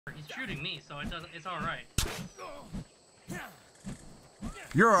shooting me, so it's all right.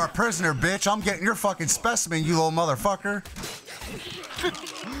 You're our prisoner, bitch. I'm getting your fucking specimen, you little motherfucker.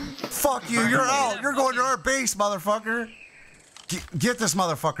 Fuck you. You're out. You're going to our base, motherfucker. Get this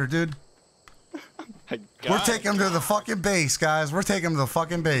motherfucker, dude. We're taking him to the fucking base, guys. We're taking him to the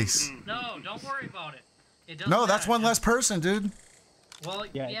fucking base. No, don't worry about it. It doesn't No, that's matter. one less person, dude. Well,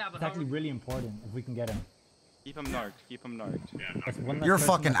 yeah, but it's actually really important if we can get him. Keep him narked. Keep him narked. Yeah. You're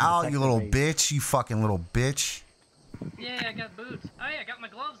fucking out, you little bitch. You fucking little bitch. Yeah, I got boots. Oh yeah, I got my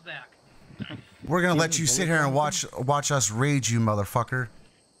gloves back. We're gonna let you sit here and watch us rage you, motherfucker.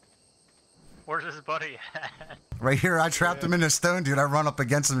 Where's his buddy at? Right here, I trapped him in a stone, dude. I run up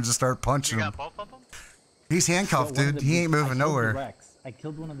against him and just start punching him. You got both of them? He's handcuffed, dude. He ain't moving nowhere. I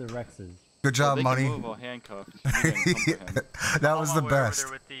killed one of the Rexes. Good job, Money. That was the best.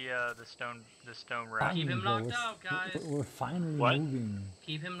 Over there with the stone rack. Keep him knocked out, guys. We're finally moving.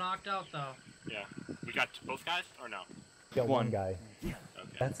 Keep him knocked out, though. Yeah. We got both guys, or no? Got one guy. Okay.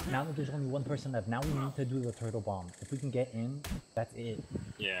 That's now that there's only one person left. Now we need to do the turtle bomb. If we can get in, that's it.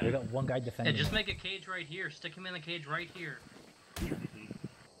 Yeah. We got one guy defending. Yeah, just make a cage right here. Stick him in the cage right here.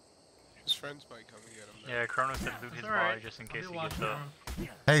 His friends might come and get him. Yeah, Kronos said Luke his body just in case he gets up.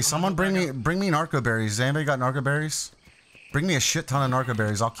 Hey, someone bring me narco berries. Anybody got narco berries? Bring me a shit ton of narco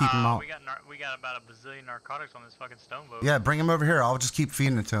berries. I'll keep them out. We got about a bazillion narcotics on this fucking stone boat. Yeah, bring them over here. I'll just keep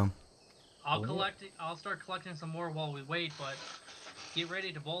feeding it to him. I'll start collecting some more while we wait, but get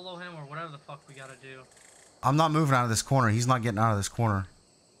ready to bolo him or whatever the fuck we gotta do. I'm not moving out of this corner. He's not getting out of this corner.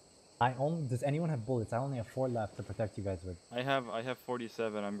 Does anyone have bullets? I only have 4 left to protect you guys with. I have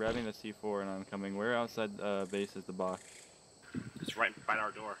 47. I'm grabbing the C4 and I'm coming. Where outside base is the box? It's right by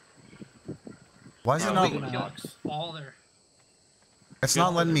our door. Why is it not? We can kill all there. It's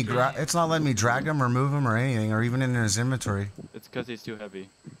not letting me It's not letting me drag him or move him or anything, or even in his inventory. It's because he's too heavy.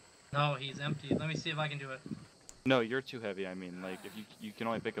 No, he's empty. Let me see if I can do it. No, you're too heavy. I mean, like if you can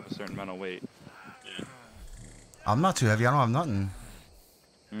only pick up a certain amount of weight. Yeah. I'm not too heavy. I don't have nothing.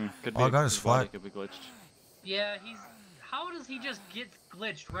 Could All I got is flat. Could be glitched. Yeah, how does he just get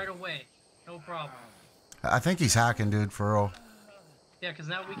glitched right away? No problem. I think he's hacking, dude, for real. Yeah, because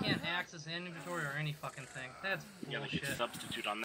now we can't access inventory or any fucking thing. That's bullshit. Yeah, we could substitute on that.